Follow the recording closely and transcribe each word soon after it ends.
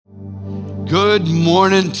Good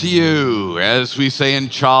morning to you. As we say in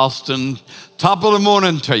Charleston, top of the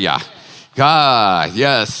morning to ya. God,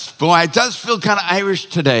 yes. Boy, it does feel kind of Irish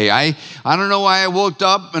today. I don't know why I woke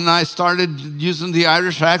up and I started using the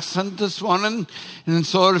Irish accent this morning. And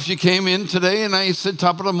so if you came in today and I said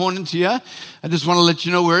top of the morning to you, I just want to let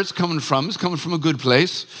you know where it's coming from. It's coming from a good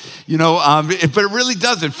place. But it really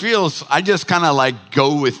does. It feels, I just kind of like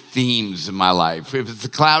go with themes in my life. If it's a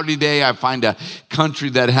cloudy day, I find a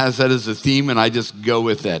country that has that as a theme and I just go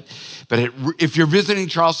with it. But if you're visiting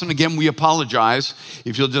Charleston, again, we apologize.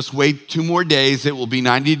 If you'll just wait 2 more days, it will be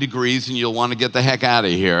 90 degrees and you'll want to get the heck out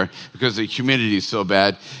of here because the humidity is so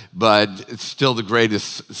bad. But it's still the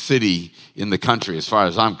greatest city in the country as far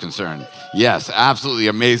as I'm concerned. Yes, absolutely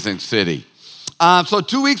amazing city. So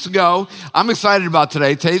 2 weeks ago, I'm excited about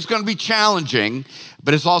today. Today's going to be challenging,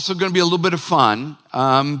 but it's also going to be a little bit of fun.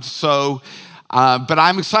 But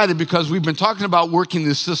I'm excited because we've been talking about working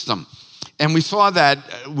this system. And we saw that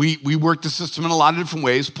we work the system in a lot of different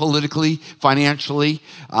ways, politically, financially,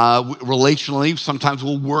 relationally. Sometimes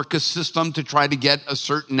we'll work a system to try to get a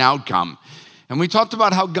certain outcome. And we talked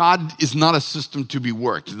about how God is not a system to be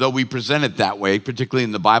worked, though we present it that way, particularly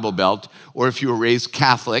in the Bible Belt, or if you were raised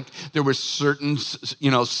Catholic, there were certain,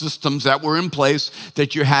 systems that were in place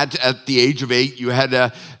that you had to, at the age of 8, you had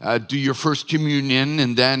to do your first communion,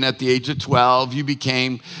 and then at the age of 12, you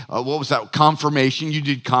became, confirmation, you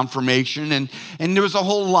did confirmation, and there was a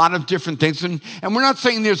whole lot of different things. And we're not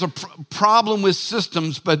saying there's a problem with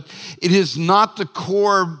systems, but it is not the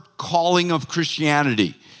core calling of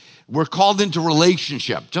Christianity. We're called into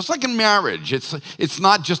relationship, just like in marriage. It's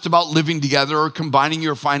not just about living together or combining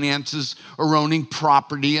your finances or owning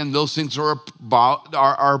property, and those things are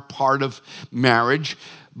part of marriage,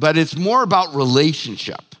 but it's more about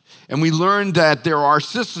relationship. And we learned that there are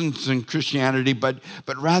systems in Christianity, but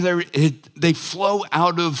rather they flow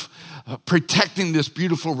out of protecting this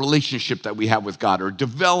beautiful relationship that we have with God, or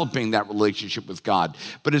developing that relationship with God.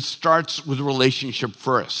 But it starts with a relationship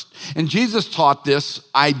first. And Jesus taught this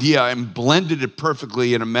idea and blended it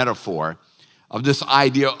perfectly in a metaphor of this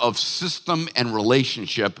idea of system and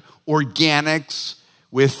relationship, organics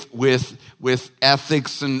with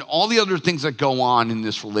ethics and all the other things that go on in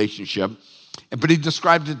this relationship. But he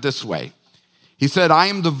described it this way. He said, I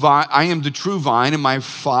am the true vine, and my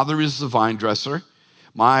Father is the vine dresser.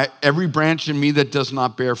 Every branch in me that does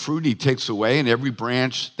not bear fruit, he takes away, and every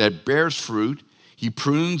branch that bears fruit, he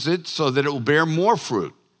prunes it so that it will bear more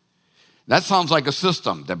fruit. That sounds like a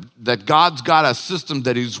system, that God's got a system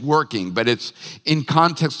that he's working, but it's in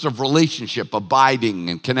context of relationship, abiding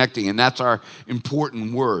and connecting, and that's our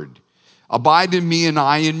important word. Abide in me and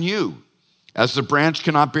I in you. As the branch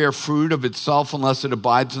cannot bear fruit of itself unless it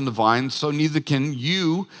abides in the vine, so neither can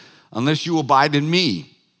you unless you abide in me.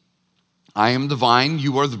 I am the vine,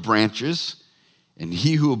 you are the branches, and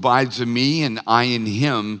he who abides in me and I in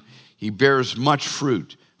him, he bears much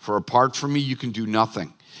fruit, for apart from me you can do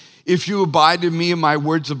nothing. If you abide in me and my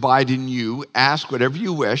words abide in you, ask whatever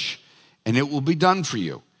you wish, and it will be done for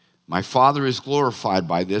you. My Father is glorified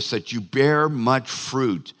by this, that you bear much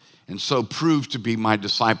fruit, and so prove to be my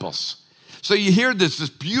disciples. So you hear this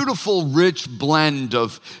beautiful, rich blend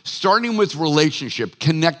of starting with relationship,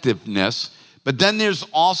 connectiveness, but then there's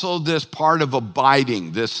also this part of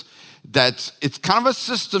abiding, it's kind of a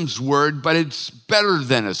systems word, but it's better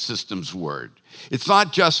than a systems word. It's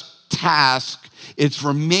not just task, it's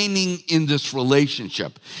remaining in this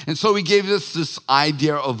relationship. And so he gave us this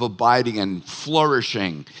idea of abiding and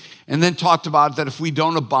flourishing, and then talked about that if we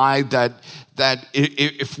don't abide, that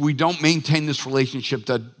if we don't maintain this relationship,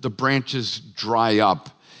 that the branches dry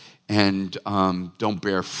up and don't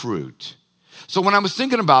bear fruit. So when I was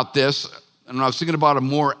thinking about this, and I was thinking about a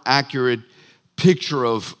more accurate picture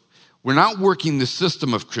of, we're not working the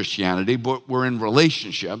system of Christianity, but we're in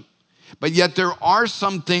relationship. But yet there are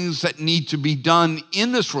some things that need to be done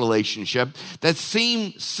in this relationship that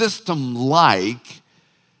seem system-like,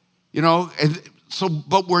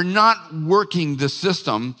 but we're not working the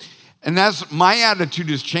system. And as my attitude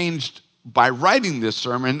has changed by writing this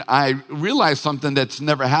sermon, I realized something that's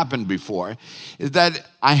never happened before, is that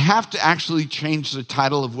I have to actually change the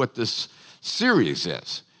title of what this series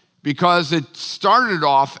is, because it started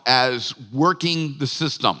off as working the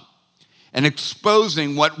system and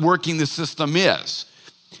exposing what working the system is.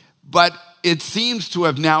 But it seems to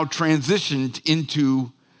have now transitioned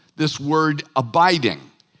into this word abiding,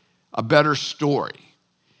 a better story.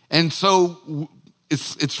 And so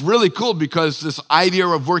it's really cool because this idea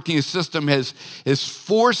of working a system has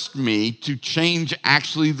forced me to change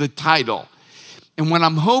actually the title. And what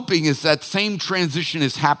I'm hoping is that same transition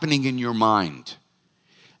is happening in your mind.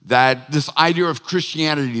 that this idea of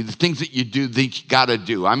Christianity, the things that you do, that you got to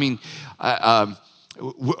do. I mean,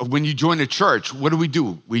 when you join a church, what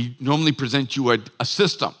do? We normally present you a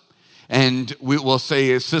system. And we will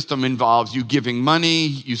say a system involves you giving money,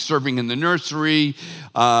 you serving in the nursery,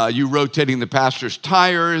 you rotating the pastor's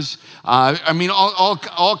tires. I mean,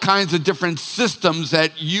 all kinds of different systems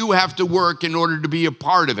that you have to work in order to be a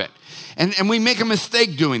part of it. And we make a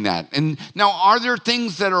mistake doing that. And now, are there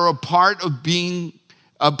things that are a part of being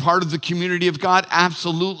a part of the community of God?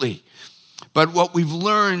 Absolutely. But what we've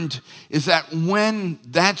learned is that when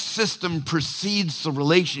that system precedes the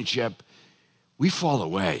relationship, we fall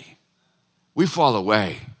away. We fall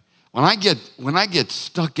away. When I get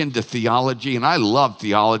stuck into theology, and I love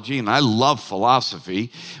theology and I love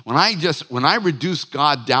philosophy, when I reduce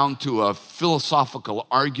God down to a philosophical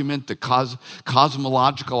argument, the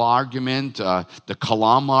cosmological argument, the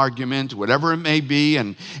Kalam argument, whatever it may be,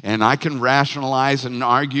 and I can rationalize and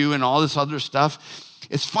argue and all this other stuff,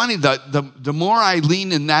 it's funny that the more I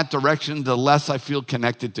lean in that direction, the less I feel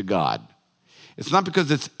connected to God. It's not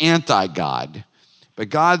because it's anti-God. But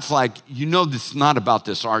God's like, this is not about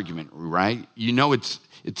this argument, right?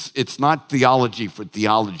 It's not theology for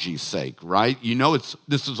theology's sake, right?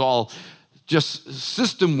 This is all just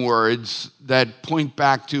system words that point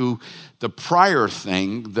back to the prior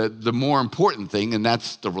thing, the more important thing, and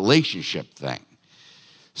that's the relationship thing.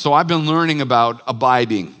 So I've been learning about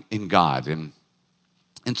abiding in God. And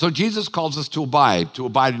so Jesus calls us to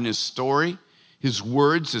abide in his story, his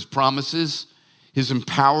words, his promises, his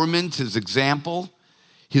empowerment, his example,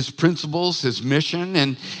 his principles, his mission,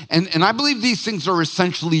 and I believe these things are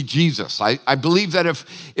essentially Jesus. I believe that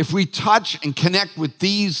if we touch and connect with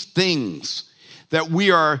these things, that we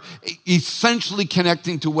are essentially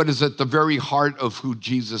connecting to what is at the very heart of who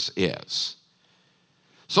Jesus is.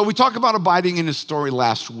 So we talked about abiding in his story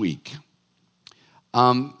last week.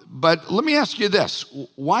 But let me ask you this.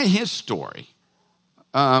 Why his story?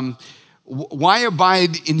 Why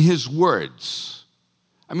abide in his words?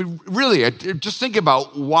 I mean, really, just think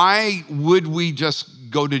about why would we just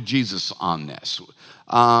go to Jesus on this?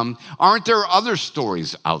 Aren't there other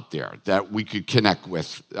stories out there that we could connect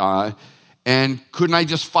with? And couldn't I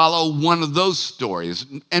just follow one of those stories?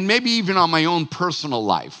 And maybe even on my own personal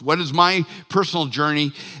life. What is my personal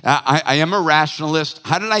journey? I am a rationalist.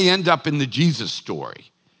 How did I end up in the Jesus story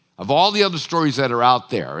of all the other stories that are out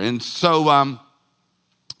there? And so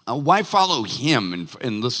why follow him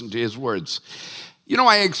and listen to his words?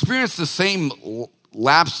 I experienced the same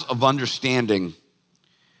lapse of understanding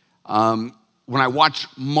when I watch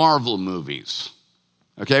Marvel movies.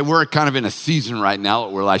 Okay, we're kind of in a season right now,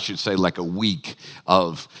 or I should say like a week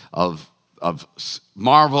of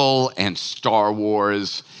Marvel and Star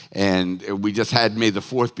Wars, and we just had May the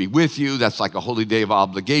 4th be with you. That's like a holy day of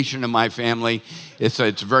obligation in my family. It's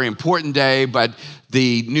a very important day, but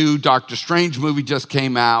the new Doctor Strange movie just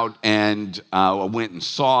came out, and I went and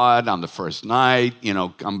saw it on the first night.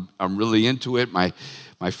 I'm really into it. My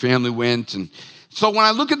family went, and so when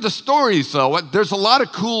I look at the stories, though, there's a lot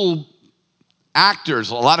of cool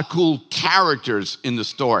actors, a lot of cool characters in the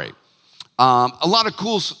story. A lot of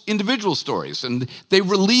cool individual stories, and they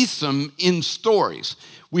release them in stories.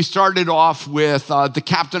 We started off with the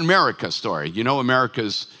Captain America story.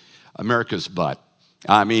 America's butt.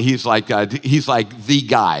 I mean, he's like the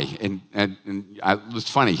guy, and it's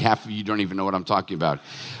funny. Half of you don't even know what I'm talking about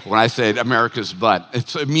when I say America's butt.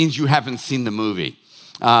 It means you haven't seen the movie.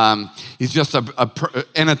 He's just a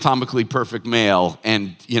anatomically perfect male,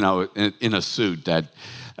 and in a suit that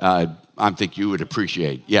I think you would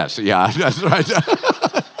appreciate. Yes, yeah, that's right.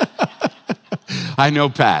 I know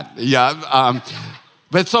Pat. Yeah.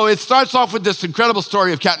 But so it starts off with this incredible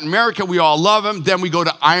story of Captain America. We all love him. Then we go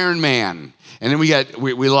to Iron Man. And then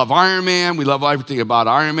we love Iron Man. We love everything about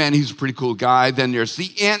Iron Man. He's a pretty cool guy. Then there's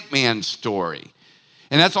the Ant-Man story.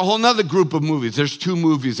 And that's a whole nother group of movies. There's 2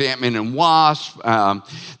 movies, Ant-Man and Wasp.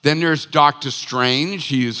 Then there's Doctor Strange,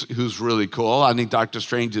 who's really cool. I think Doctor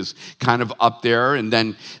Strange is kind of up there. And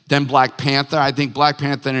then Black Panther. I think Black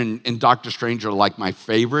Panther and Doctor Strange are like my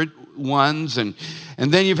favorite ones. And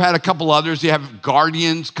then you've had a couple others. You have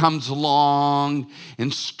Guardians comes along,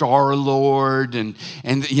 and Star-Lord, and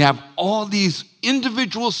you have all these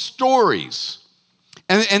individual stories.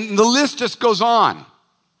 And the list just goes on.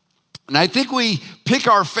 And I think we pick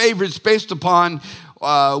our favorites based upon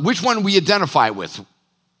which one we identify with,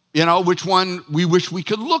 which one we wish we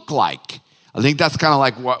could look like. I think that's kind of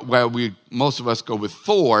like where most of us go with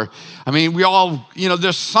Thor. I mean, we all,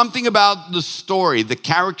 there's something about the story, the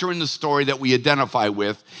character in the story that we identify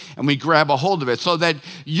with, and we grab a hold of it so that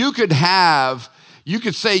you could have, You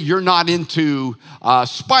could say you're not into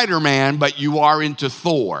Spider-Man, but you are into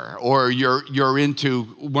Thor, or you're into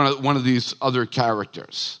one of these other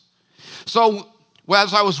characters. So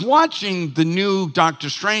as I was watching the new Doctor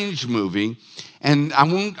Strange movie, and I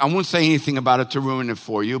won't say anything about it to ruin it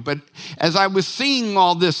for you, but as I was seeing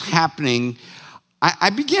all this happening,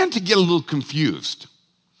 I began to get a little confused.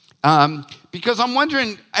 Because I'm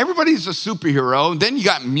wondering, everybody's a superhero, and then you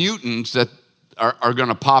got mutants that are going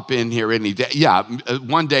to pop in here any day. Yeah,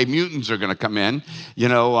 one day mutants are going to come in,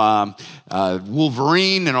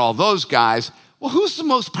 Wolverine and all those guys. Well, who's the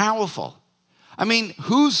most powerful? I mean,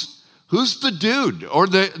 who's the dude or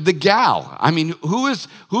the gal? I mean, who's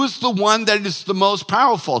the one that is the most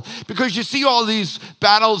powerful? Because you see all these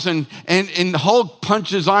battles and Hulk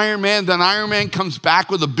punches Iron Man, then Iron Man comes back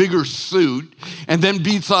with a bigger suit and then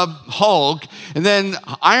beats up Hulk, and then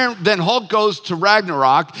Hulk goes to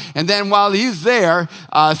Ragnarok, and then while he's there,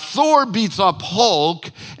 Thor beats up Hulk,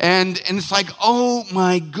 and it's like, oh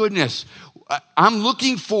my goodness, I'm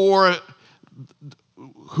looking for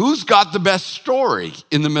who's got the best story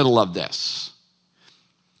in the middle of this.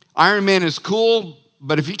 Iron Man is cool,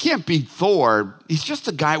 but if he can't beat Thor, he's just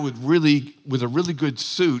a guy with a really good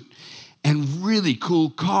suit and really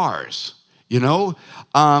cool cars, So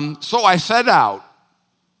I set out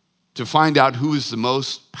to find out who is the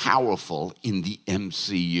most powerful in the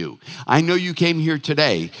MCU. I know you came here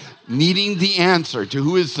today needing the answer to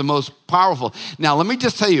who is the most powerful. Now, let me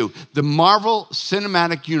just tell you, the Marvel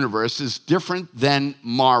Cinematic Universe is different than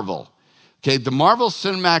Marvel. Okay, the Marvel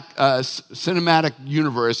Cinematic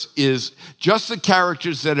Universe is just the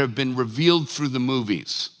characters that have been revealed through the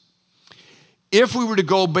movies. If we were to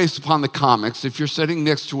go based upon the comics, if you're sitting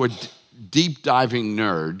next to a deep diving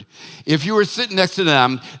nerd, if you were sitting next to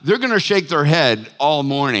them, they're going to shake their head all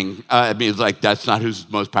morning. It's like, that's not who's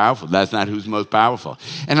most powerful. That's not who's most powerful.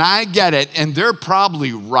 And I get it, and they're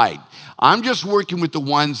probably right. I'm just working with the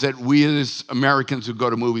ones that we as Americans who go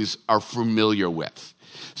to movies are familiar with.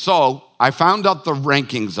 So I found out the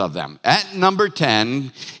rankings of them. At number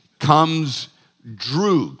 10 comes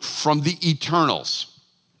Droog from the Eternals.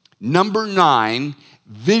 Number 9,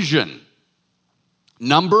 Vision.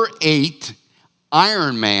 Number 8,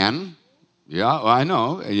 Iron Man. Yeah, I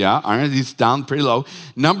know. Yeah, he's down pretty low.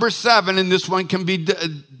 Number 7, and this one can be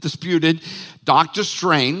disputed, Doctor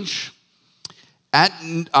Strange. At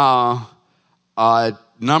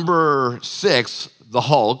number 6, the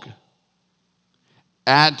Hulk.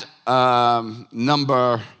 At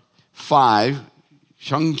number 5,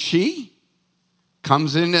 Shang-Chi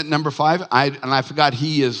comes in at number 5. I forgot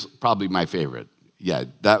he is probably my favorite. Yeah,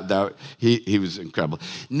 he was incredible.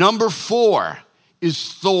 Number 4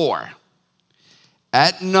 is Thor.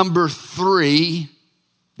 At number 3,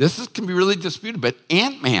 this can be really disputed, but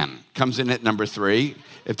Ant-Man comes in at number 3,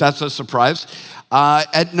 if that's a surprise.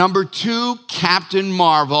 At number 2, Captain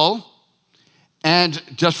Marvel. And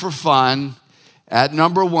just for fun, at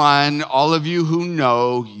number 1, all of you who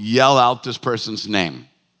know, yell out this person's name.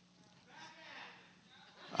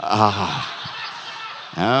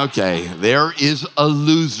 Okay, there is a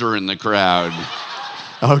loser in the crowd.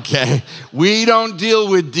 Okay, we don't deal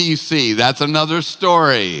with DC. That's another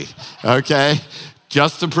story. Okay,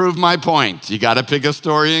 just to prove my point, you got to pick a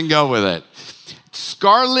story and go with it.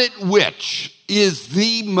 Scarlet Witch is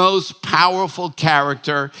the most powerful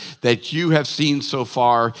character that you have seen so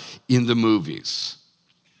far in the movies.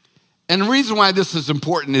 And the reason why this is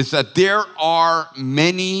important is that there are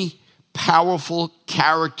many powerful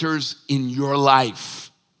characters in your life.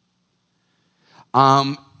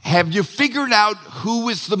 Have you figured out who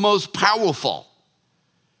is the most powerful?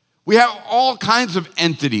 We have all kinds of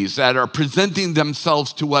entities that are presenting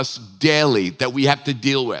themselves to us daily that we have to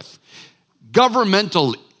deal with.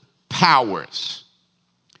 Governmental powers.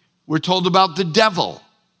 We're told about the devil,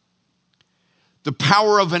 the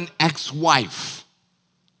power of an ex-wife,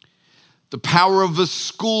 the power of a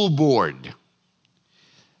school board,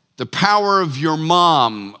 the power of your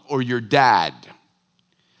mom or your dad,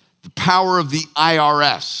 the power of the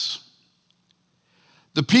IRS,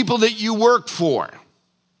 the people that you work for,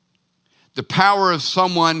 the power of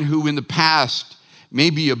someone who in the past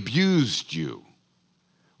maybe abused you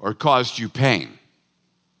or caused you pain,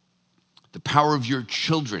 the power of your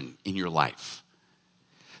children in your life,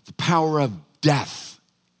 the power of death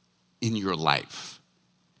in your life,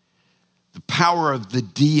 the power of the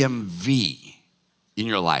DMV in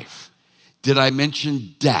your life. Did I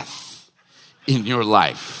mention death in your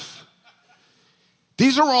life?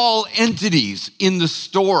 These are all entities in the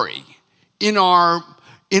story, in our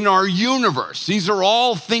universe. These are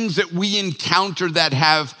all things that we encounter that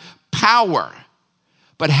have power.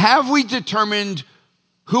 But have we determined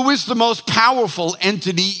Who is the most powerful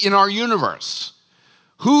entity in our universe?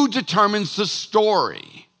 Who determines the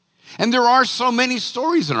story? And there are so many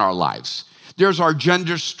stories in our lives. There's our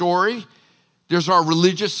gender story. There's our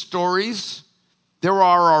religious stories. There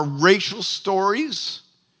are our racial stories.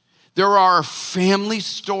 There are our family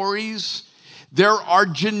stories. There are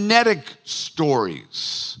genetic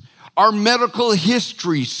stories, our medical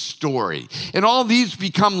history story. And all these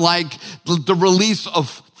become like the release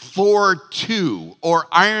of Thor 2 or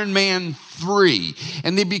Iron Man 3.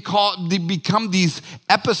 And they become these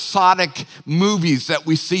episodic movies that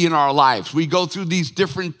we see in our lives. We go through these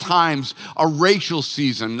different times, a racial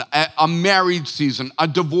season, a married season, a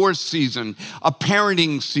divorce season, a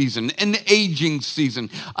parenting season, an aging season,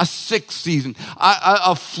 a sick season,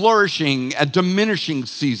 a flourishing, a diminishing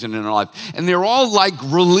season in our life. And they're all like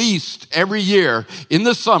released every year in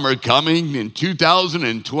the summer, coming in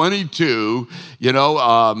 2022,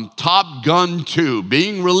 Top Gun 2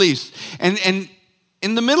 being released. And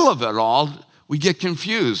in the middle of it all, we get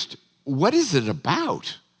confused. What is it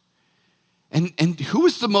about? And who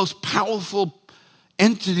is the most powerful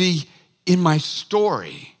entity in my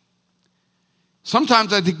story?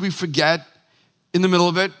 Sometimes I think we forget, in the middle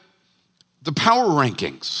of it, the power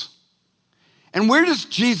rankings. And where does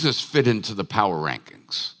Jesus fit into the power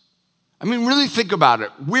rankings? I mean, really think about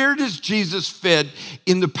it. Where does Jesus fit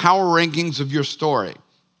in the power rankings of your story?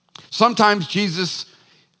 Sometimes Jesus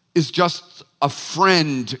is just a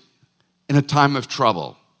friend in a time of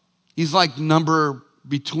trouble. He's like number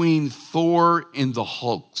between Thor and the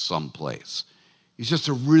Hulk someplace. He's just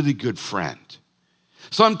a really good friend.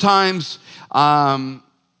 Sometimes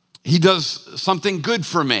he does something good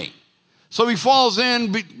for me. So he falls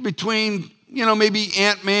in between, maybe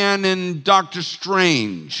Ant-Man and Doctor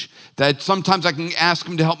Strange, that sometimes I can ask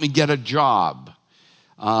him to help me get a job.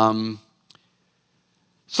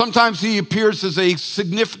 Sometimes he appears as a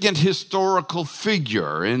significant historical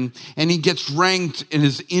figure, and he gets ranked in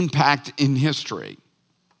his impact in history.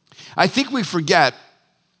 I think we forget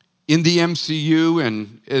in the MCU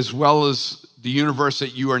and as well as the universe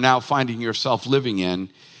that you are now finding yourself living in,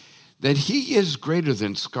 that he is greater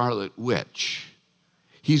than Scarlet Witch.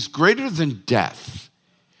 He's greater than death.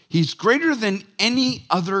 He's greater than any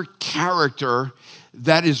other character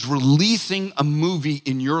that is releasing a movie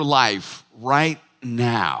in your life right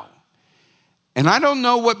now. And I don't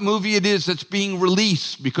know what movie it is that's being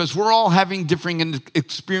released, because we're all having different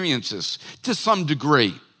experiences to some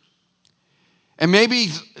degree. And maybe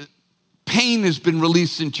pain has been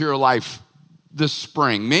released into your life this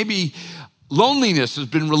spring. Maybe loneliness has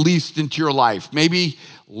been released into your life. Maybe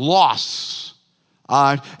loss.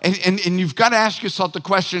 And you've got to ask yourself the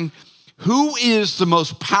question, who is the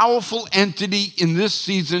most powerful entity in this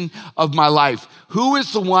season of my life? Who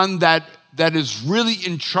is the one that is really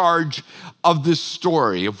in charge of this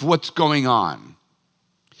story, of what's going on?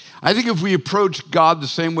 I think if we approach God the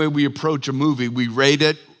same way we approach a movie, we rate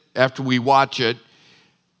it after we watch it,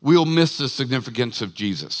 we'll miss the significance of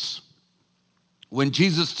Jesus. When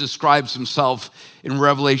Jesus describes himself in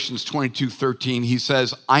Revelations 22:13, he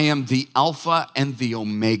says, I am the Alpha and the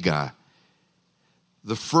Omega,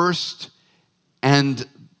 the first and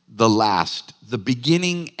the last, the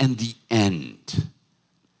beginning and the end.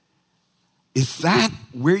 Is that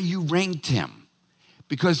where you ranked him?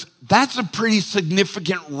 Because that's a pretty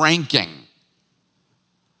significant ranking.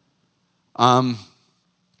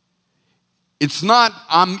 It's not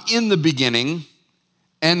I'm in the beginning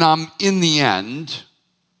and I'm in the end,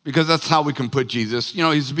 because that's how we can put Jesus.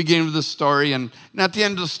 He's the beginning of the story, and at the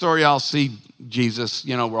end of the story, I'll see Jesus.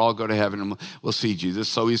 We'll all go to heaven and we'll see Jesus.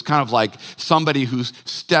 So he's kind of like somebody who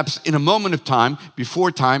steps in a moment of time,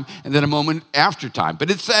 before time, and then a moment after time.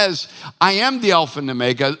 But it says, I am the Alpha and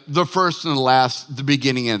Omega, the first and the last, the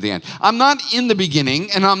beginning and the end. I'm not in the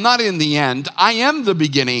beginning and I'm not in the end. I am the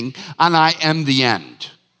beginning and I am the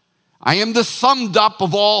end. I am the summed up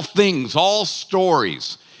of all things, all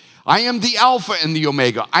stories. I am the Alpha and the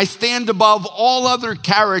Omega. I stand above all other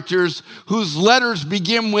characters whose letters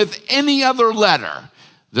begin with any other letter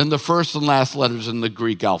than the first and last letters in the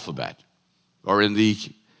Greek alphabet or in the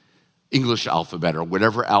English alphabet or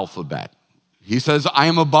whatever alphabet. He says, I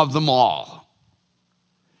am above them all.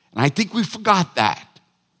 And I think we forgot that.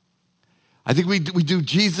 I think we do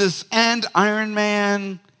Jesus and Iron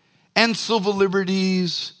Man and civil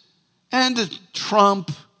liberties and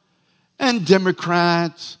Trump and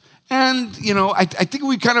Democrats. And, I think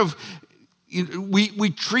we kind of, we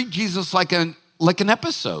treat Jesus like an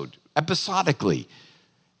episode, episodically.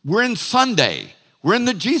 We're in Sunday. We're in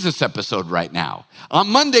the Jesus episode right now. On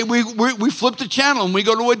Monday, we flip the channel and we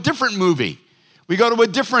go to a different movie. We go to a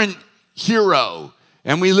different hero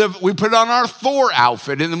And we put on our Thor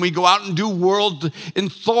outfit, and then we go out and do world in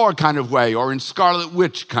Thor kind of way, or in Scarlet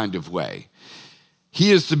Witch kind of way.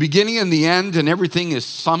 He is the beginning and the end, and everything is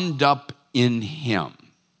summed up in him.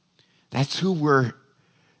 That's who we're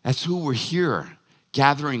here,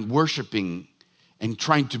 gathering, worshiping, and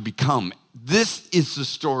trying to become. This is the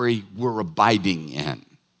story we're abiding in.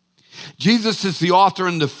 Jesus is the author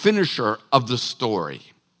and the finisher of the story.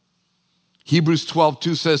 Hebrews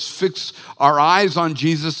 12:2 says, fix our eyes on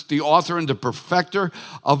Jesus, the author and the perfecter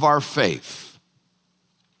of our faith.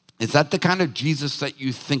 Is that the kind of Jesus that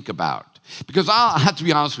you think about? Because I have to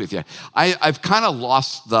be honest with you, I've kind of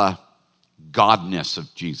lost the godness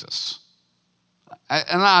of Jesus.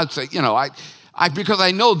 And I'd say, because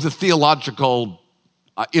I know the theological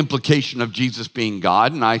implication of Jesus being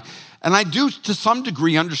God, and I do to some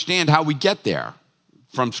degree understand how we get there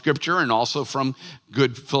from Scripture and also from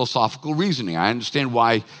good philosophical reasoning. I understand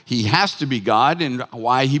why he has to be God and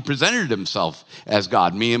why he presented himself as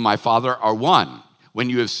God. Me and my Father are one. When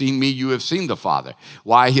you have seen me, you have seen the Father.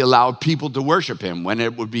 Why he allowed people to worship him when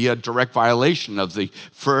it would be a direct violation of the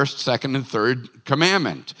first, second, and third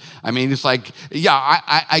commandment. I mean, it's like, yeah,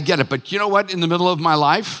 I get it. But you know what? In the middle of my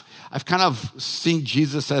life, I've kind of seen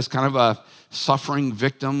Jesus as kind of a suffering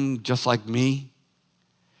victim just like me.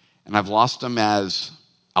 And I've lost him as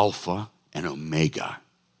Alpha and Omega,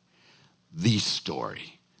 the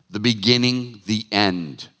story, the beginning, the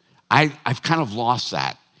end. I've kind of lost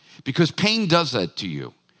that because pain does that to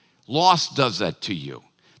you. Loss does that to you,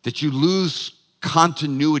 that you lose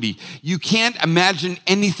continuity. You can't imagine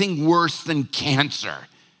anything worse than cancer.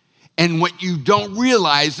 And what you don't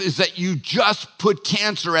realize is that you just put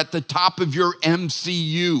cancer at the top of your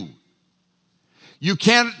MCU. You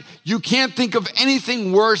can't think of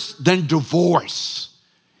anything worse than divorce.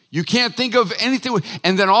 You can't think of anything,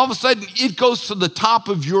 and then all of a sudden it goes to the top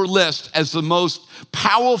of your list as the most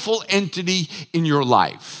powerful entity in your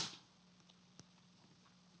life.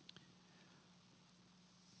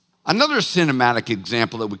 Another cinematic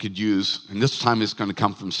example that we could use, and this time it's going to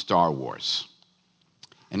come from Star Wars.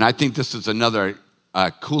 And I think this is another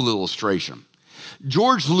cool illustration.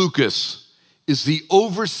 George Lucas is the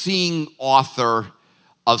overseeing author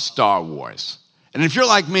of Star Wars. And if you're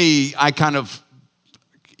like me, I kind of,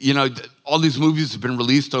 all these movies have been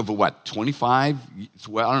released over 25?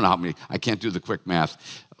 Well, I don't know how many. I can't do the quick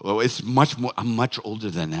math. Well, it's much more. I'm much older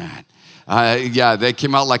than that. They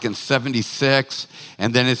came out like in 76,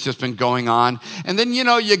 and then it's just been going on. And then,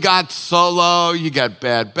 you got Solo, you got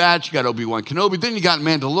Bad Batch, you got Obi-Wan Kenobi, then you got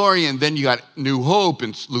Mandalorian, then you got New Hope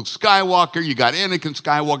and Luke Skywalker, you got Anakin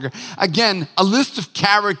Skywalker. Again, a list of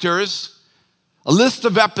characters, a list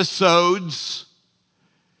of episodes.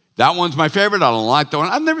 That one's my favorite. I don't like that one.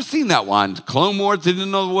 I've never seen that one. Clone Wars,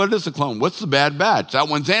 didn't know what is a clone. What's the Bad Batch? That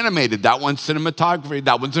one's animated. That one's cinematography.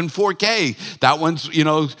 That one's in 4K. That one's,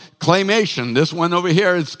 claymation. This one over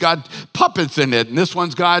here, it's got puppets in it. And this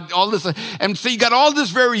one's got all this. And so you got all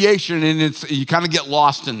this variation, and you kind of get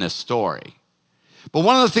lost in this story. But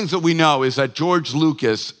one of the things that we know is that George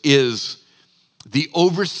Lucas is the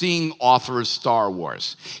overseeing author of Star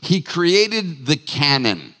Wars. He created the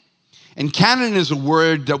canon. And canon is a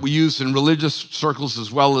word that we use in religious circles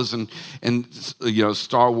as well as in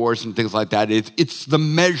Star Wars and things like that. It's the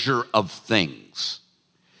measure of things.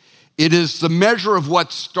 It is the measure of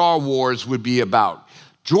what Star Wars would be about.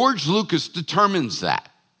 George Lucas determines that.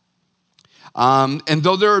 And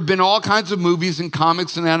though there have been all kinds of movies and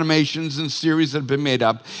comics and animations and series that have been made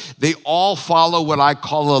up, they all follow what I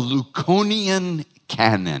call a Luconian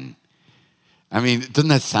canon. I mean, doesn't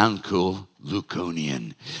that sound cool?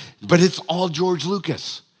 Luconian. But it's all George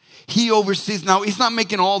Lucas. He oversees, now he's not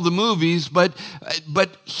making all the movies, but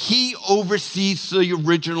he oversees the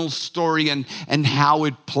original story and how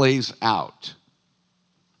it plays out.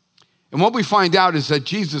 And what we find out is that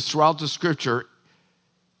Jesus, throughout the scripture,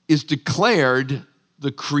 is declared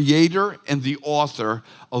the creator and the author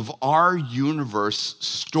of our universe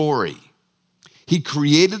story. He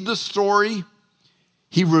created the story.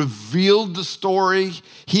 He revealed the story.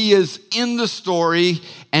 He is in the story,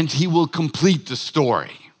 and he will complete the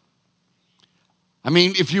story. I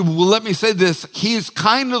mean, if you will let me say this, he is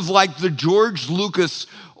kind of like the George Lucas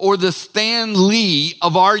or the Stan Lee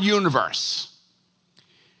of our universe.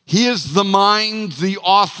 He is the mind, the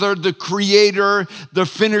author, the creator, the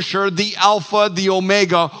finisher, the Alpha, the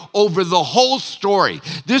Omega over the whole story.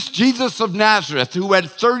 This Jesus of Nazareth, who at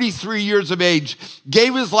 33 years of age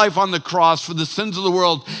gave his life on the cross for the sins of the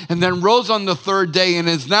world and then rose on the third day and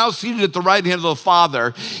is now seated at the right hand of the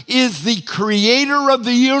Father, is the creator of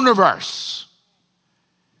the universe.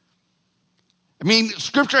 I mean,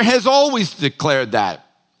 Scripture has always declared that.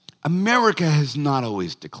 America has not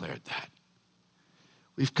always declared that.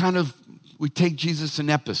 We take Jesus in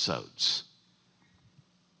episodes.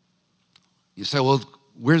 You say, well,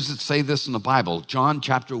 where does it say this in the Bible? John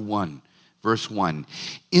chapter 1, verse 1.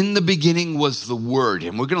 In the beginning was the Word.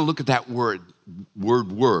 And we're going to look at that word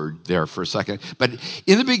there for a second. But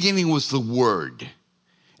in the beginning was the Word.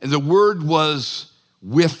 And the Word was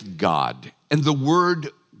with God. And the Word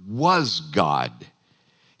was God.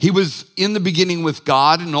 He was in the beginning with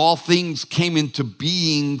God, and all things came into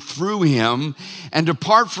being through him. And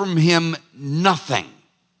apart from him, nothing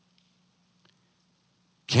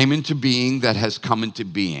came into being that has come into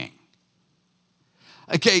being.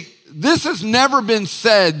 Okay, this has never been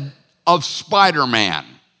said of Spider-Man.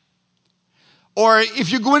 Or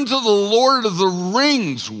if you go into the Lord of the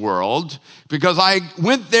Rings world, because I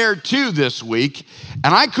went there too this week,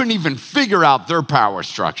 and I couldn't even figure out their power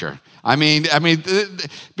structure. I mean,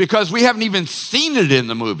 because we haven't even seen it in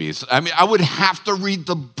the movies. I would have to read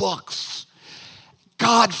the books.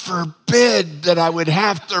 God forbid that I would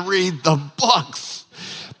have to read the books.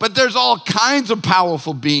 But there's all kinds of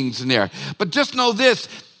powerful beings in there. But just know this,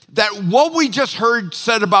 that what we just heard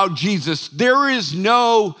said about Jesus, there is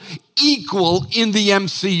no equal in the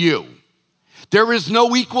MCU. There is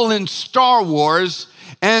no equal in Star Wars,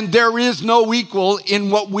 and there is no equal in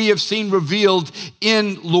what we have seen revealed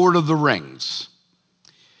in Lord of the Rings.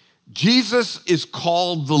 Jesus is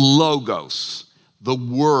called the Logos, the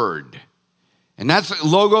Word. And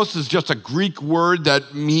Logos is just a Greek word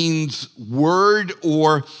that means word,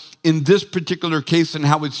 or in this particular case and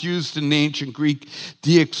how it's used in the ancient Greek,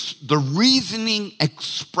 the reasoning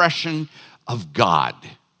expression of God.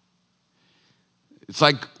 It's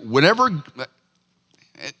like whatever,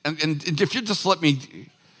 and if you just let me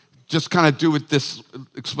just kind of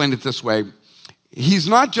explain it this way, he's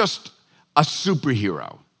not just a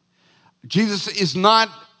superhero. Jesus is not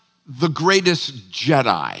the greatest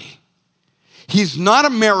Jedi. He's not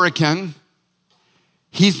American.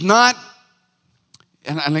 He's not,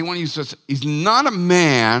 and I want to use this, he's not a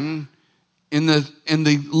man in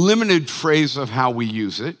the limited phrase of how we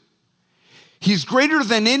use it. He's greater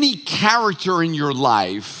than any character in your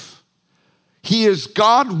life. He is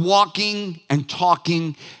God walking and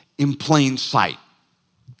talking in plain sight.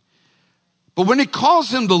 But when it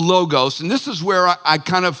calls him the Logos, and this is where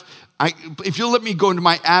if you'll let me go into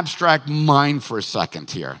my abstract mind for a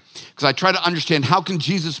second here, because I try to understand how can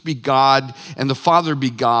Jesus be God and the Father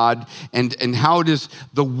be God, and how it is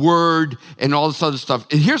the Word and all this other stuff.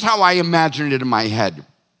 And here's how I imagine it in my head,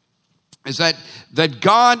 is that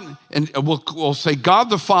God, and we'll say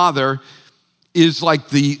God the Father is like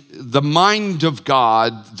the mind of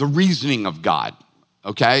God, the reasoning of God,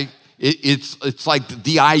 okay? It's like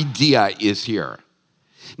the idea is here.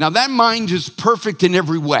 Now that mind is perfect in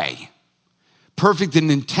every way. Perfect in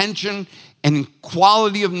intention and in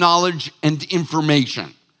quality of knowledge and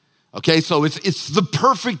information. Okay, so it's the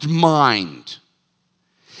perfect mind.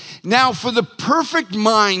 Now for the perfect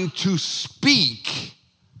mind to speak,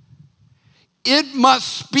 it must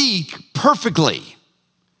speak perfectly.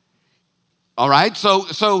 All right,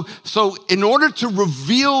 so in order to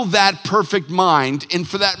reveal that perfect mind, and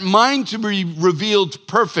for that mind to be revealed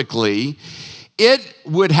perfectly, it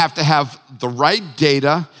would have to have the right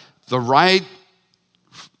data, the right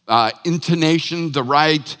intonation, the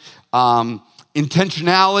right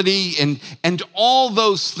intentionality, and all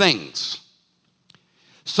those things.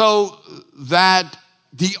 So that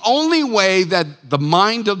the only way that the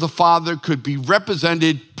mind of the Father could be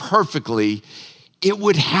represented perfectly, it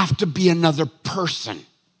would have to be another person.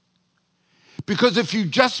 Because if you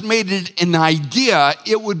just made it an idea,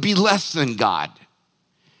 it would be less than God.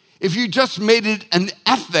 If you just made it an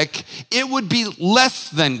ethic, it would be less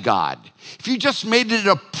than God. If you just made it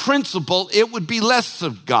a principle, it would be less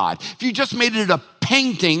of God. If you just made it a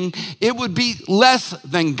painting, it would be less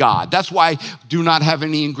than God. That's why I do not have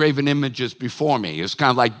any engraven images before me. It's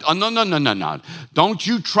kind of like, oh, no. Don't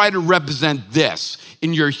you try to represent this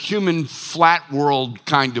in your human flat world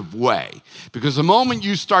kind of way. Because the moment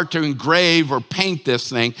you start to engrave or paint this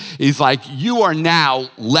thing, it's like you are now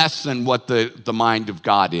less than what the mind of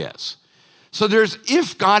God is. So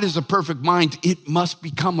if God is a perfect mind, it must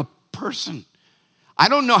become a person. I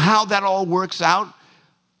don't know how that all works out,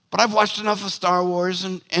 but I've watched enough of Star Wars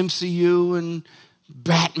and MCU and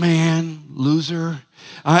Batman, loser.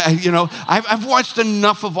 I've watched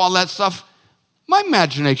enough of all that stuff. My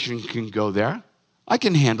imagination can go there. I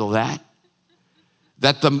can handle that.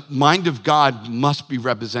 That the mind of God must be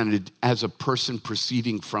represented as a person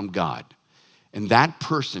proceeding from God. And that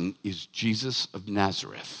person is Jesus of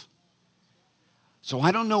Nazareth. So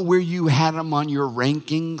I don't know where you had him on your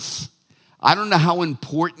rankings. I don't know how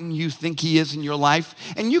important you think he is in your life.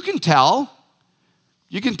 And you can tell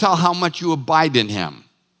how much you abide in him,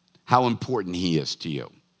 how important he is to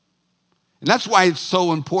you. And that's why it's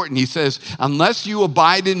so important. He says, unless you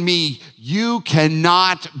abide in me, you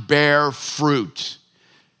cannot bear fruit.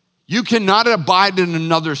 You cannot abide in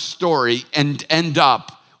another story and end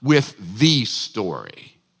up with the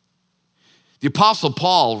story. The Apostle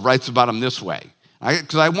Paul writes about him this way,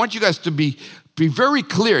 because I want you guys to be very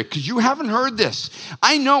clear, because you haven't heard this.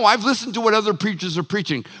 I know, I've listened to what other preachers are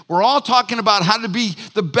preaching. We're all talking about how to be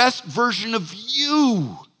the best version of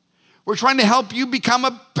you. We're trying to help you become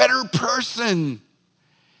a better person.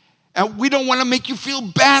 And we don't want to make you feel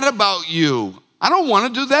bad about you. I don't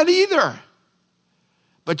want to do that either.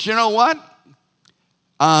 But you know what?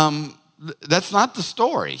 That's not the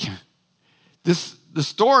story. The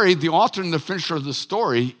story, the author and the finisher of the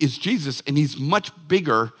story is Jesus, and he's much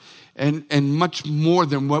bigger and much more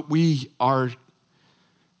than what we are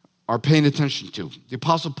paying attention to. The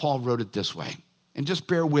Apostle Paul wrote it this way, and just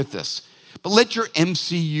bear with this. But let your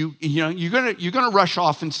MCU, you're gonna rush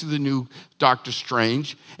off and see the new Doctor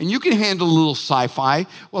Strange, and you can handle a little sci-fi.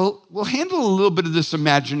 Well, we'll handle a little bit of this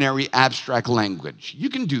imaginary abstract language. You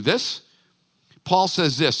can do this. Paul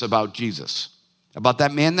says this about Jesus, about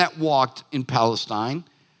that man that walked in Palestine,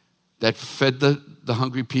 that fed the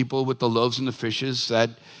hungry people with the loaves and the fishes, that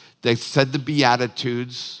they said the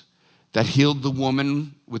Beatitudes, that healed the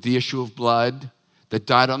woman with the issue of blood, that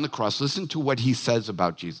died on the cross. Listen to what he says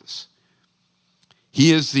about Jesus.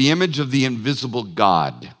 He is the image of the invisible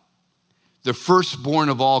God, the firstborn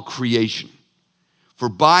of all creation. For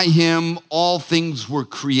by him all things were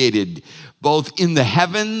created, both in the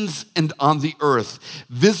heavens and on the earth,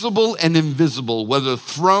 visible and invisible, whether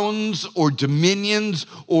thrones or dominions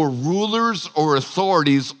or rulers or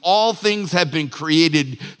authorities, all things have been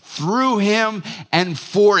created through him and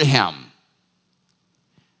for him.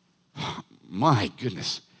 My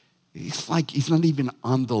goodness, it's like he's not even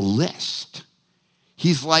on the list.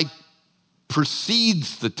 He's like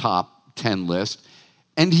precedes the top 10 list,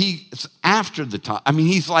 and he's after the top. I mean,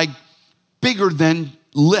 he's like bigger than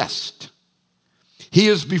list. He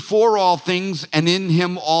is before all things, and in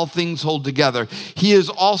him all things hold together. He is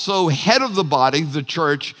also head of the body, the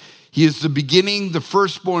church. He is the beginning, the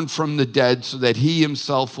firstborn from the dead, so that he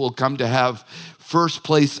himself will come to have first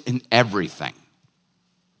place in everything.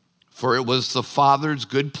 For it was the Father's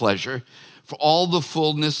good pleasure for all the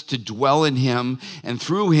fullness to dwell in him, and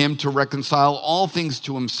through him to reconcile all things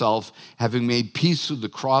to himself, having made peace through the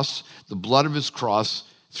cross, the blood of his cross.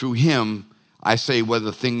 Through him, I say,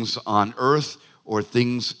 whether things on earth or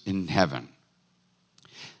things in heaven.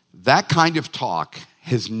 That kind of talk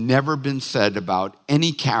has never been said about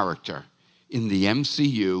any character in the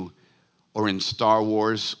MCU or in Star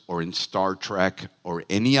Wars or in Star Trek or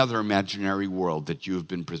any other imaginary world that you have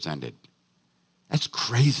been presented. That's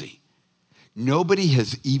crazy. Nobody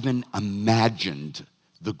has even imagined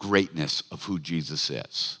the greatness of who Jesus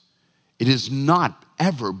is. It has not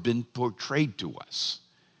ever been portrayed to us.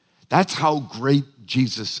 That's how great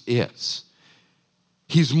Jesus is.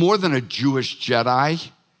 He's more than a Jewish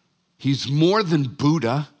Jedi. He's more than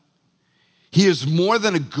Buddha. He is more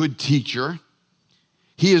than a good teacher.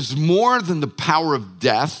 He is more than the power of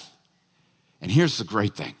death. And here's the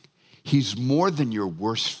great thing. He's more than your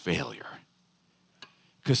worst failure.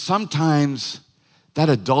 Because sometimes that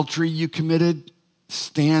adultery you committed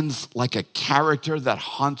stands like a character that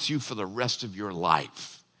haunts you for the rest of your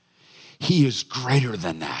life. He is greater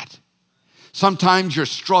than that. Sometimes your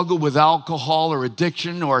struggle with alcohol or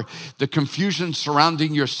addiction or the confusion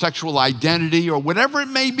surrounding your sexual identity or whatever it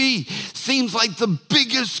may be seems like the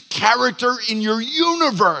biggest character in your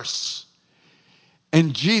universe.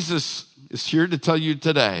 And Jesus is here to tell you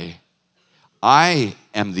today, I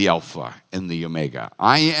am the Alpha and the Omega.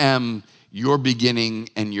 I am your beginning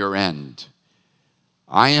and your end.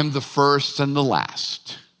 I am the first and the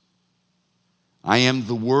last. I am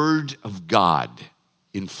the Word of God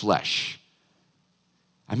in flesh.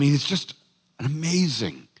 I mean, it's just an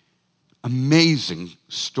amazing, amazing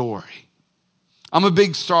story. I'm a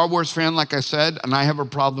big Star Wars fan, like I said, and I have a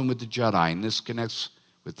problem with the Jedi, and this connects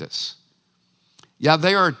with this. Yeah,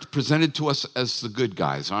 they are presented to us as the good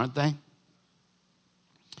guys, aren't they?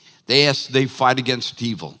 They fight against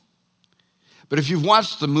evil. But if you've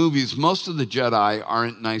watched the movies, most of the Jedi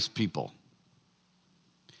aren't nice people.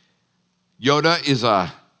 Yoda is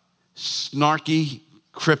a snarky,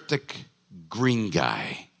 cryptic, green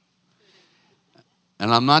guy.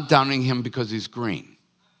 And I'm not downing him because he's green.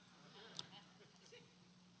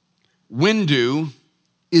 Windu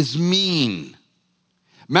is mean.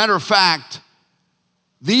 Matter of fact,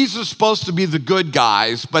 these are supposed to be the good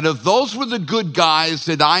guys, but if those were the good guys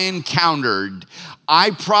that I encountered,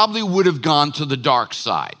 I probably would have gone to the dark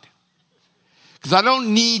side. Because I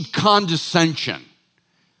don't need condescension.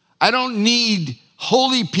 I don't need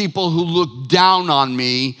holy people who look down on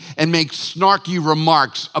me and make snarky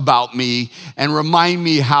remarks about me and remind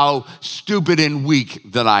me how stupid and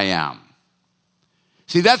weak that I am.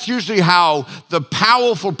 See, that's usually how the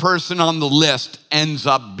powerful person on the list ends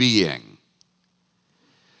up being.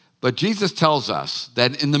 But Jesus tells us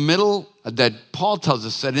that Paul tells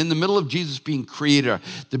us that in the middle of Jesus being creator,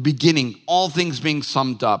 the beginning, all things being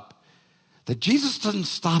summed up, that Jesus doesn't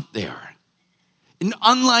stop there. And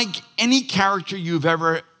unlike any character you've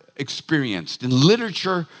ever experienced in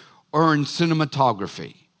literature or in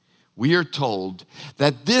cinematography, we are told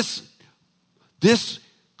that this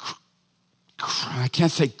I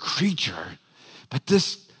can't say creature, but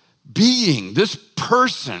this being, this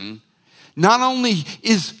person, not only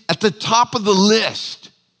is at the top of the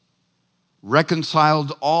list,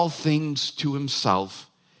 reconciled all things to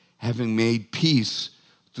himself, having made peace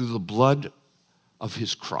through the blood of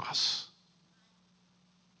his cross.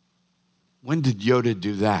 When did Yoda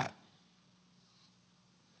do that?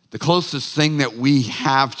 The closest thing that we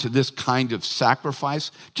have to this kind of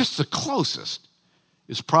sacrifice, just the closest,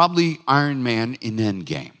 is probably Iron Man in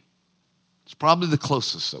Endgame. It's probably the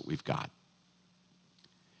closest that we've got.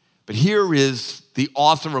 But here is the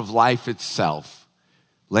author of life itself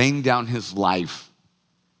laying down his life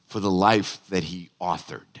for the life that he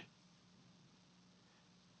authored.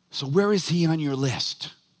 So where is he on your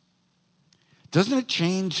list? Doesn't it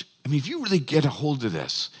change? I mean, if you really get a hold of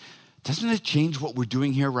this, doesn't it change what we're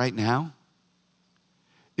doing here right now?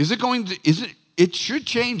 It should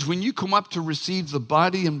change when you come up to receive the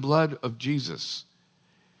body and blood of Jesus.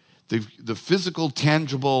 The physical,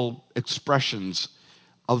 tangible expressions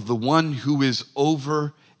of the one who is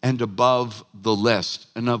over and above the list,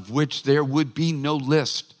 and of which there would be no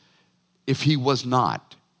list if he was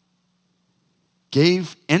not.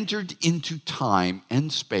 Entered into time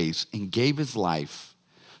and space and gave his life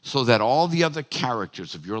so that all the other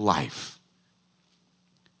characters of your life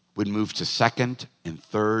would move to second and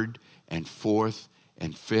third and fourth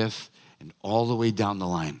and fifth and all the way down the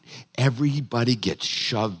line. Everybody gets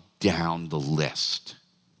shoved down the list.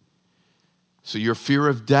 So your fear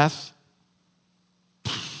of death,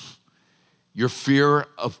 your fear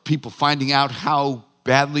of people finding out how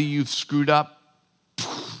badly you've screwed up,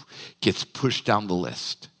 gets pushed down the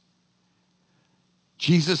list.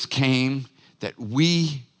 Jesus came that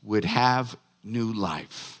we would have new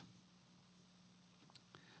life.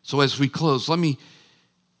 So as we close, let me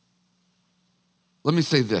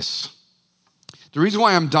say this. The reason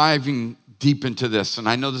why I'm diving deep into this, and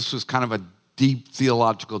I know this was kind of a deep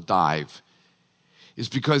theological dive, is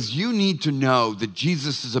because you need to know that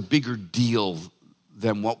Jesus is a bigger deal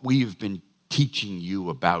than what we've been teaching you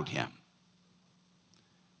about him.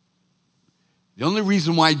 The only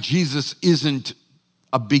reason why Jesus isn't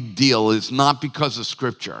a big deal is not because of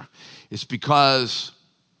Scripture. It's because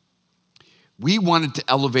we wanted to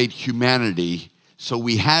elevate humanity, so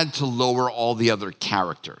we had to lower all the other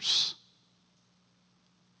characters.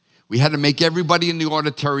 We had to make everybody in the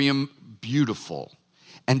auditorium beautiful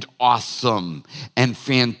and awesome and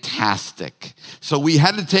fantastic. So we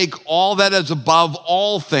had to take all that as above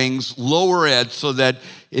all things, lower it so that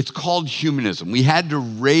it's called humanism. We had to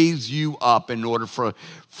raise you up in order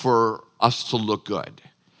for us to look good.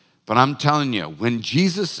 But I'm telling you, when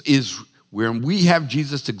we have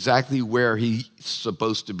Jesus exactly where he's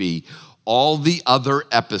supposed to be, all the other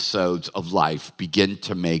episodes of life begin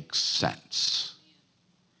to make sense.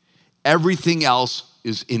 Everything else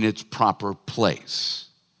is in its proper place.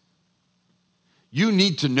 You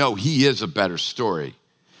need to know he is a better story.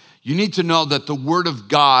 You need to know that the Word of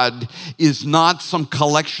God is not some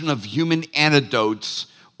collection of human anecdotes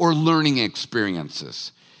or learning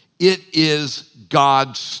experiences. It is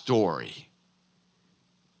God's story.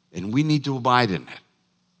 And we need to abide in it.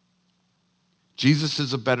 Jesus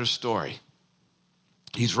is a better story.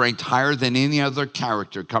 He's ranked higher than any other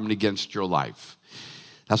character coming against your life.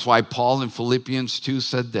 That's why Paul in Philippians 2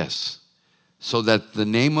 said this, so that the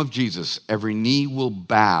name of Jesus, every knee will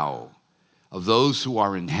bow of those who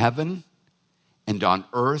are in heaven and on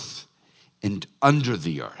earth and under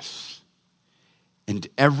the earth. And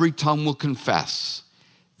every tongue will confess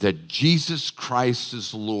that Jesus Christ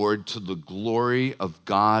is Lord to the glory of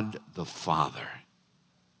God the Father.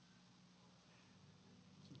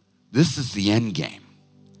 This is the end game.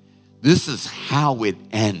 This is how it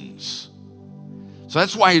ends. So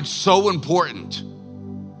that's why it's so important.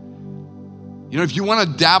 You know, if you want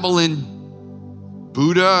to dabble in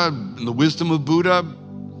Buddha and the wisdom of Buddha,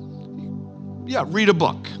 Yeah, read a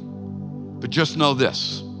book. But just know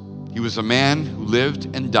this. He was a man who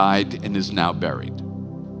lived and died and is now buried.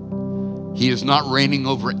 He is not reigning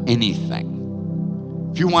over anything.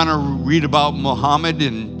 If you want to read about Muhammad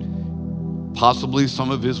and possibly some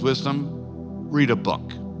of his wisdom, read a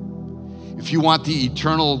book. If you want the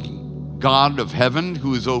eternal God of heaven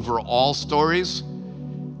who is over all stories,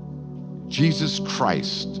 Jesus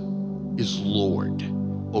Christ is Lord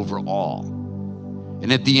over all.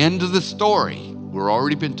 And at the end of the story, we're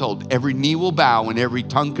already been told, every knee will bow and every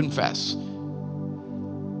tongue confess.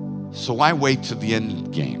 So why wait to the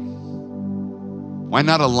end game? Why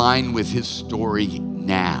not align with his story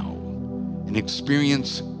now and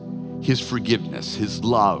experience his forgiveness, his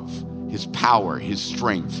love, his power, his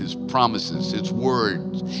strength, his promises, his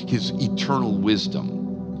words, his eternal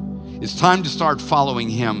wisdom? It's time to start following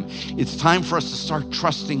him. It's time for us to start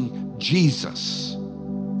trusting Jesus.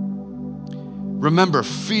 Remember,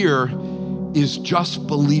 fear is just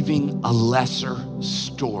believing a lesser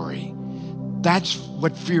story. That's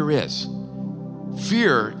what fear is.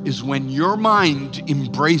 Fear is when your mind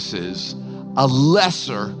embraces a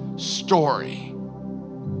lesser story.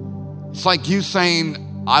 It's like you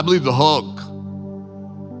saying, I believe the Hulk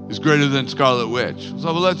is greater than Scarlet Witch.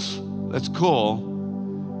 So well, that's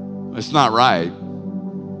cool. It's not right.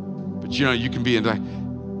 But you can be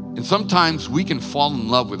and sometimes we can fall in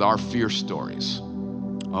love with our fear stories.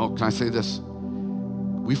 Oh, can I say this?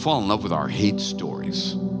 We fall in love with our hate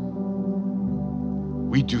stories.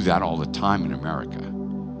 We do that all the time in America.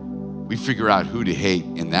 We figure out who to hate,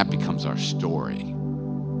 and that becomes our story.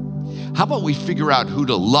 How about we figure out who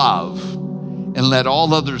to love and let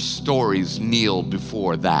all other stories kneel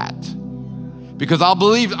before that? Because I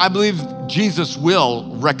believe Jesus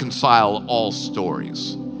will reconcile all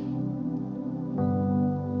stories.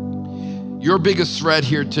 Your biggest threat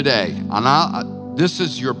here today, and this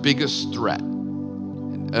is your biggest threat.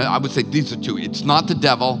 I would say these are two. It's not the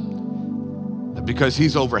devil, because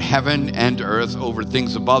he's over heaven and earth, over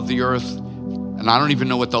things above the earth, and I don't even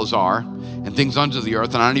know what those are, and things under the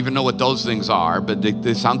earth, and I don't even know what those things are, but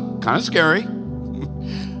they sound kind of scary,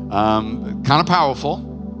 kind of powerful.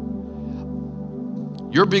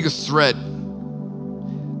 Your biggest threat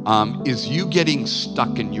is you getting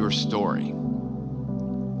stuck in your story.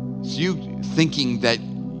 It's you thinking that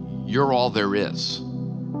you're all there is,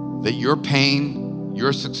 that your pain,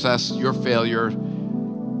 your success, your failure,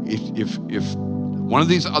 if one of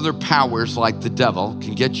these other powers like the devil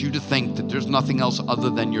can get you to think that there's nothing else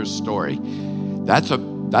other than your story, that's a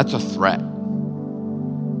threat.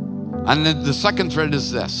 And then the second threat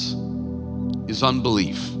is this, is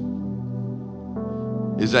unbelief.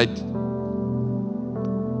 Is that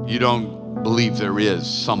you don't believe there is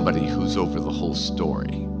somebody who's over the whole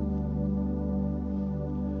story.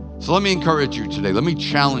 So let me encourage you today. Let me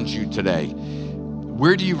challenge you today.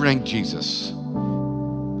 Where do you rank Jesus?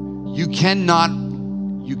 You cannot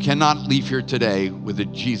leave here today with a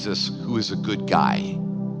Jesus who is a good guy.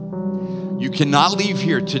 You cannot leave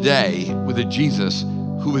here today with a Jesus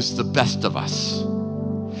who is the best of us.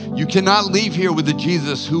 You cannot leave here with a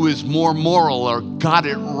Jesus who is more moral or got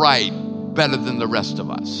it right better than the rest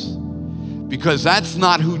of us. Because that's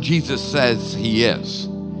not who Jesus says he is.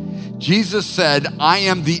 Jesus said, I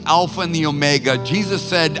am the Alpha and the Omega. Jesus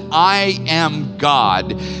said, I am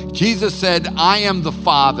God. Jesus said, I am the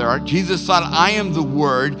Father. Jesus said, I am the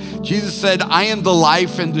Word. Jesus said, I am the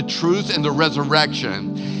life and the truth and the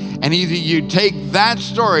resurrection. And either you take that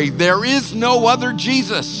story, there is no other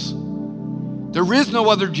Jesus. There is no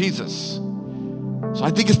other Jesus. So I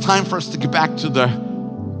think it's time for us to get back to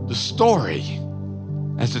the story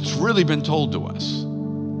as it's really been told to us.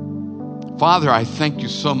 Father, I thank you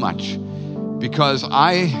so much because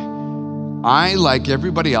I, like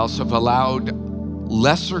everybody else, have allowed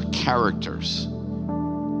lesser characters,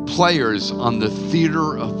 players on the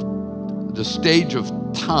theater of the stage of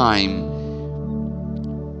time,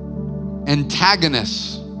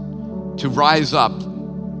 antagonists to rise up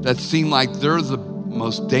that seem like they're the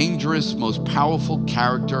most dangerous, most powerful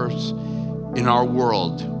characters in our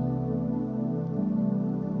world.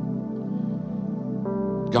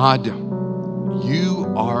 God, you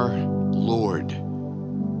are Lord.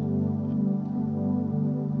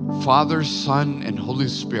 Father, Son, and Holy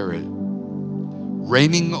Spirit,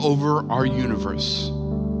 reigning over our universe,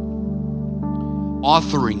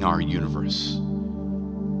 authoring our universe,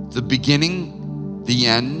 the beginning, the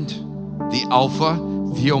end, the Alpha,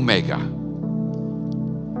 the Omega.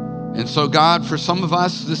 And so, God, for some of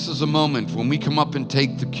us, this is a moment when we come up and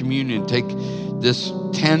take the communion, take this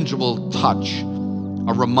tangible touch,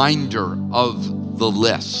 a reminder of the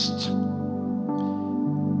list.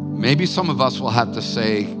 Maybe some of us will have to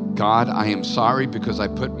say, God, I am sorry because I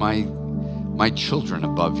put my children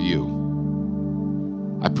above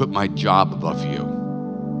you. I put my job above you.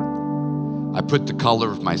 I put the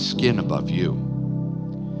color of my skin above you.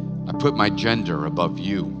 I put my gender above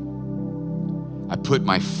you. I put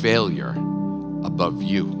my failure above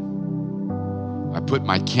you. I put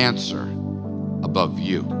my cancer above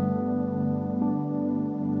you.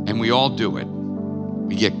 And we all do it.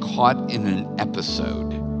 We get caught in an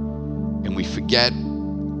episode and we forget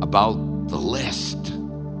about the list,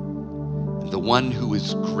 the one who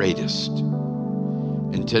is greatest.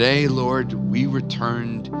 And today, Lord, we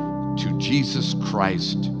returned to Jesus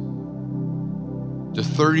Christ, the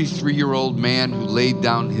 33-year-old man who laid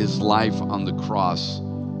down his life on the cross,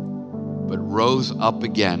 but rose up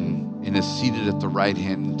again and is seated at the right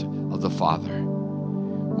hand of the Father.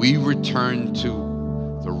 We return to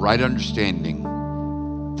the right understanding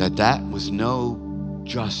that was no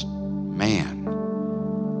just man.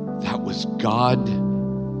 That was God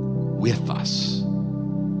with us.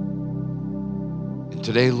 And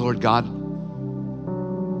today, Lord God,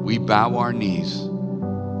 we bow our knees.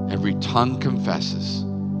 Every tongue confesses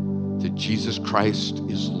that Jesus Christ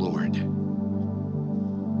is Lord.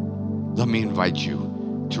 Let me invite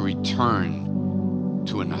you to return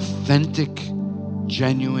to an authentic,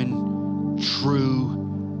 genuine,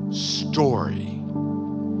 true story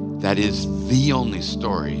that is the only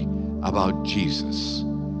story about Jesus.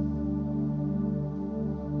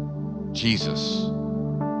 Jesus,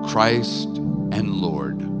 Christ and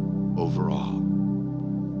Lord over all.